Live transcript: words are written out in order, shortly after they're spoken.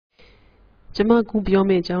Jama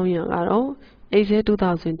Kubiome Jang AZ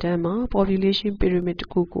 2010 ma population pyramid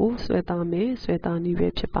kuku Swetame Swetani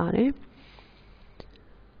Webchapare.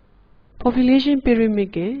 Population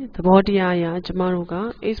pyramid the body aya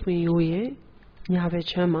Jamaruga Iswin Yoye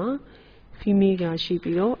Nyavechama Fimiga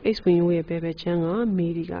Shipiro Iswin Yoye Bebechanga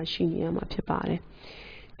Mediga Shinyama Pipare.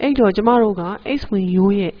 Egdo Jamaruga Iswin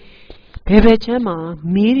Yoye Bebechama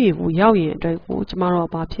Medi Yaoye Drago Jamaro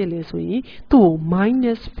Papilesui to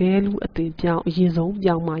minus value at the Yizom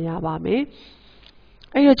Yamaya Bame.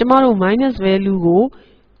 Egdo Jamaro minus value go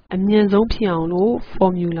and Yanzom Piano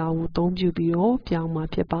formula don't you be all Piama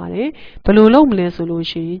Pipare, Palolom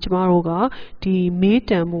solution Jamaroga, the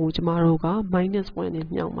Metamo Jamaroga minus 1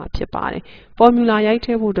 in Yama Pipare. Formula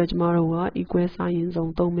Yaitable Jamaroga equals science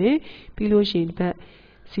on Tome, Piloshin pet.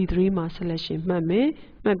 C3 ma selection mame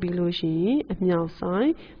below she meow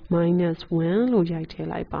sign minus 1 lo yite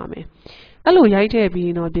like bame. Hello yite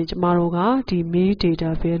be no de Jamaroga, the me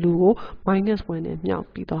data value minus 1 and meow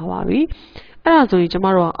be the Hawaii. And so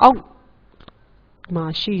Jamaro out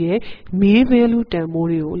ma she me value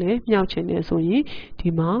temoriole meow chene so ye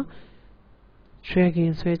tima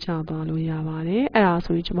dragging switch up balo yavare. And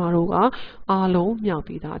so Jamaroga alo meow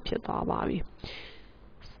be that pit baby.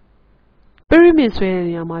 Pyramid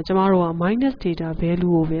swelling Jamaro minus data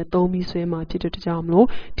value over Tommy Swema Tito Jamlo,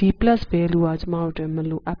 T plus value as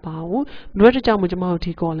Marotamalu Apao, Dredjam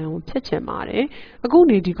Jamauti column, Techemare, a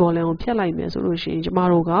guni di column, Pialai resolution,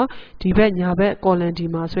 Jamaroga, Tibet Yabet column di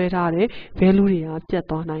Maswetare, Veluria,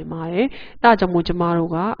 Piatona Mare, Najamu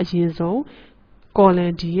Jamaroga, a Jinzo,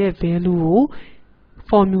 column di value.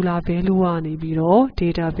 Formula value ani biro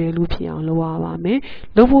data value pian loa me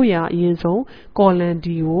lobo ya yinzo column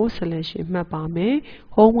dio selection map ba me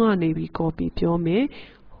home ani bi copy pyo me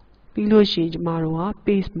bilo shin jamaro ha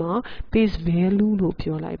base ma base value lo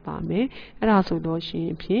pyo lai ba me era so lo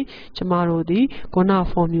shin phin jamaro di gona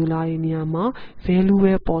formula yi niya ma value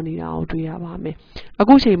we paw ni da aw twi ya ba me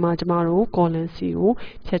aku chain ma jamaro column c ko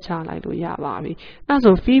phet cha lai lo ya ba bi era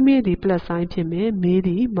so female di plus sign phit me male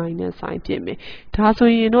di minus sign phit me da so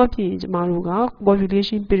yin no phin jamaro ga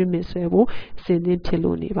population pyramid swel ko sin tin phit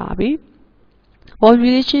lo ni ba bi.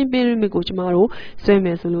 Population pyramid ko jamaro swel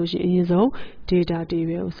me so lo shin ayin song data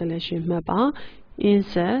table selection map ba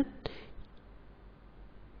insert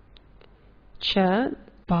chat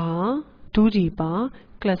bar 2D bar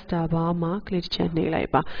cluster bar ma click ချက်နှိပ်လိုက်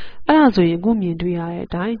ပါအဲ့ဒါဆိုရင်အခုမြင်တွေ့ရတဲ့အ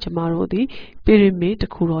တိုင်းကျမတို့ဒီ pyramid တ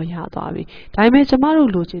စ်ခုတော့ရသွားပြီဒါပေမဲ့ကျမတို့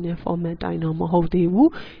လိုချင်တဲ့ format တိုင်းတော့မဟုတ်သေးဘူး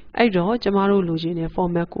အဲ့တော့ကျမတို့လိုချင်တဲ့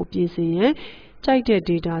format ကိုပြင်ဆင်ရင်ကြိုက်တဲ့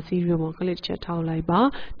data series မှာ click ချက်ထောက်လိုက်ပါ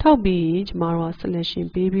ထောက်ပြီးရင်ကျမတို့က selection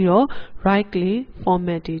ပေးပြီးတော့ right click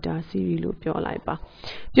format data series လို့ပြောလိုက်ပါ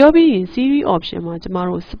ပြောပြီးရင် series option မှာကျမ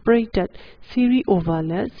တို့ separated series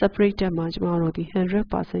overlap separated မှာကျမတို့ဒီ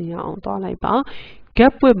 100% ရအောင်သွားလိုက်ပါ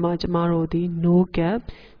gap width မှာကျမတို့ဒီ no gap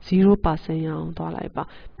 0% ရအောင်သွားလိုက်ပါ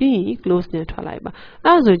ပြီးရင် close နဲ့ထွက်လိုက်ပါ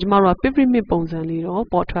အဲ့ဒါဆိုကျမတို့က pyramid ပုံစံလေးတော့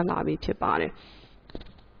ပေါ်ထွက်လာပြီဖြစ်ပါတယ်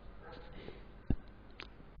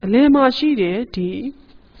အလယ်မှာရှိတဲ့ဒီ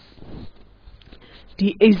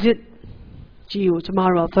exit ကြီးကိုကျမ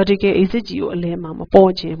တို့က vertical exit ကြီးကိုအလယ်မှာမ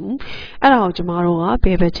ပေါ်ချင်ဘူးအဲ့ဒါကိုကျမတို့ကဘ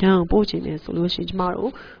ယ်ဘက်ချမ်းကိုပို့ချင်လဲဆိုလို့ရှိရင်ကျမ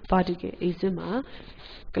တို့ vertical exit မှာ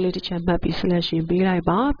click တစ်ချက်မှတ်ပြီး selection ပေးလိုက်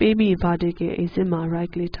ပါပေးပြီး vertical exit မှာ right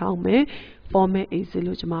click ထောက်မယ် format exit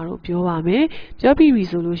လို့ကျမတို့ပြောပါမယ်ပြောပြီးပြီ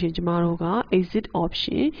ဆိုလို့ရှိရင်ကျမတို့က exit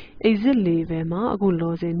option exit level မှာအခု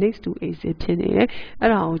logic next to exit ဖြစ်နေတယ်အဲ့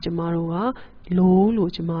ဒါကိုကျမတို့က low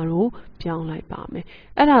လို့ကျမတို့ပြောင်းလိုက်ပါမယ်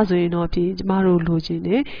အဲ့ဒါဆိုရင်တော့ဒီကျမတို့လိုချင်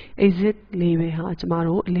တဲ့ exit level ဟာကျမ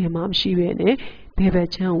တို့အလယ်မှာမရှိဘဲနဲ့ဘယ်ဘက်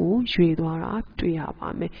ချမ်းကိုရွေသွားတာတွေ့ရပါ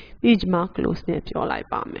မယ်ပြီးကျမ close နဲ့ပြောလိုက်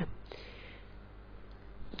ပါမယ်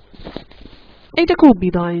အဲ့တခု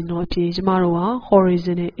ပြီးသွားရင်တော့ပြင်ကျမတို့က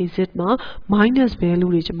horizontal exit မှာ minus value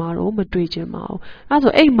တွေကျမတို့မတွေ့ချင်ပါဘူးအဲ့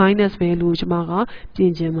ဆိုအဲ့ minus value ကိုကျမကပြ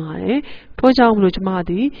င်ချင်ပါတယ်ထို့ကြောင့်မလို့ကျမ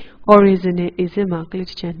ဒီ horizontal exit မှာ click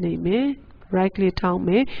ချက်နှိပ်မယ် right click ထောက်မ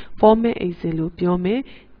ယ် format exit လို့ပြောမယ်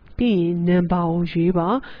ပြီးရင် number ကိုရွေးပါ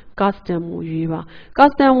custom ကိုရွေးပါ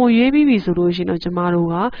custom ကိုရွေးပြီးပြီဆိုလို့ရှိရင်တော့ကျမ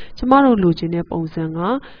တို့လိုချင်တဲ့ပုံစံက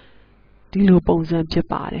ဒီလိုပုံစံဖြစ်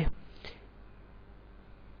ပါတယ်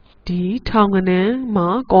ဒီထောင်ကနန်းမှာ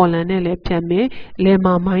column နဲ့လည်းဖြတ်မယ်အလယ်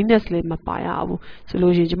မှာ minus လည်းမပါရဘူးဆို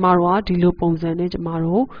လို့ရှိရင်ကျမတို့ကဒီလိုပုံစံနဲ့ကျမ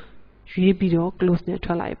တို့ရွေးပြီးတော့ close နဲ့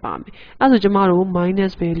ထွက်လိုက်ပါမယ်အဲ့ဆိုကျမတို့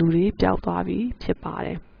minus value တွေပျောက်သွားပြီဖြစ်ပါတ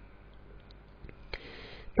ယ်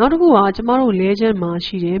နောက်တစ်ခုကကျမတို့ legend မှာ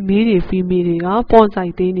ရှိတဲ့ male တွေ female တွေက font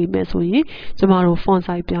size သေးနေမယ်ဆိုရင်ကျမတို့ font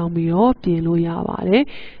size ပြောင်းပြီးတော့ပြင်လို့ရပါတယ်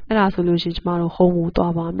အဲ့ဒါဆိုလို့ရှိရင်ကျမတို့ home ကို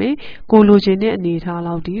သွားပါမယ်ကိုလိုချင်တဲ့အနေအထား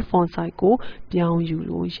လောက်ဒီ font size ကိုပြောင်းယူ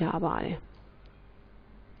လို့ရပါတယ်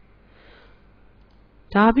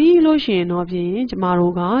ဒါပြီးလို့ရှိရင်တော့ပြင်ကျမ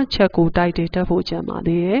တို့ကချက်ကိုတိုက်တယ်တက်ဖို့ကြံပါ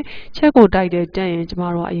သေးတယ်ချက်ကိုတိုက်တယ်တက်ရင်ကျမ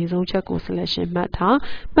တို့ကအရင်ဆုံးချက်ကို selection မှတ်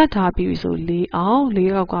ထားပြီးဆို4အောင်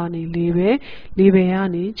4အောက်ကနေ4ပဲ4ပဲက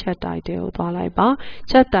နေချက်တိုက်တယ်ကိုသွားလိုက်ပါ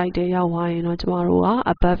ချက်တိုက်တယ်ရောက်သွားရင်တော့ကျမတို့က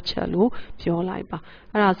above ချက်လို့ပြောလိုက်ပါ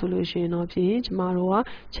အဲ့ဒါဆိုလို့ရှိရင်တော့ပြင်ကျမတို့က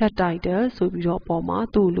ချက်တိုက်တယ်ဆိုပြီးတော့ပေါ်မှာ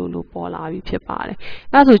သူ့လိုပေါ်လာပြီဖြစ်ပါတယ်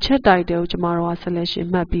အဲ့ဒါဆိုချက်တိုက်တယ်ကိုကျမတို့က selection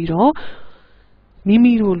မှတ်ပြီးတော့မိ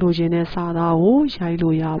မိတို့လိုချင်တဲ့စာသားကိုရိုက်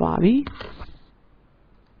လို့ရပါပြီ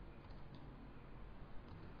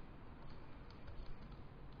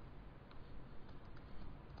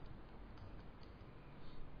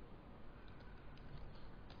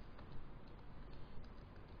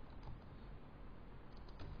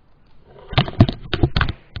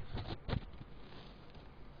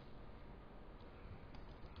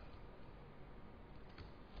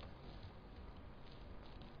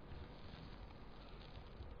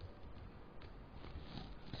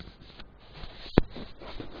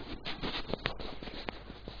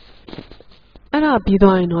အဲ့ဒါပြီး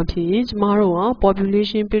သွားရင်တော့ဖြစ်ကျမတို့က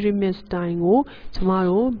population pyramid style ကိုကျမ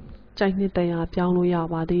တို့ကြိုက်နှစ်တရားပြောင်းလို့ရ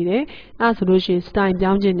ပါသေးတယ်အဲ့ဆိုလို့ရှိရင် style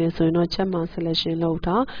ပြောင်းခြင်းနဲ့ဆိုရင်တော့ချက်မှ selection လုပ်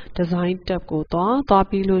တာ design tab ကိုသွား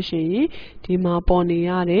ပြီးလို့ရှိရင်ဒီမှာပေါ်နေ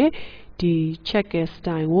ရတဲ့ဒီ check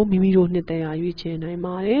style ကိုမိမိတို့နှစ်တရားရွေးချယ်နိုင်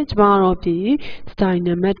ပါတယ်ကျမတို့ပြီး style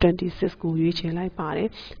နံပါတ်26ကိုရွေးချယ်လိုက်ပါတယ်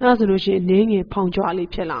အဲ့ဆိုလို့ရှိရင်အနည်းငယ်ဖောင်ကြွလေး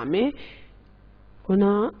ဖြစ်လာမယ်ခုန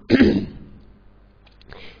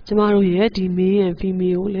ကျမတို့ရဲ့ဒီ male and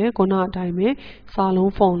female ကိုလည်းခုနအတိုင်းပဲစာ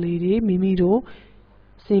လုံးဖုံလေးတွေမိမိတို့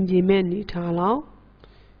စင်ပြေမဲ့အနေထားလောက်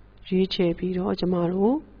ရွေးချယ်ပြီးတော့ကျမ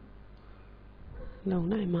တို့လုံ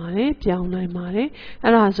နိုင်ပါတယ်ပြောင်းနိုင်ပါတယ်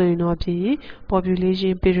အဲ့ဒါဆိုရင်တော့ဖြစ်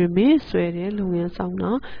population pyramid ဆွဲတဲ့လုပ်ငန်းဆောင်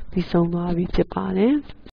တာပြီးဆုံးသွားပြီဖြစ်ပါတယ်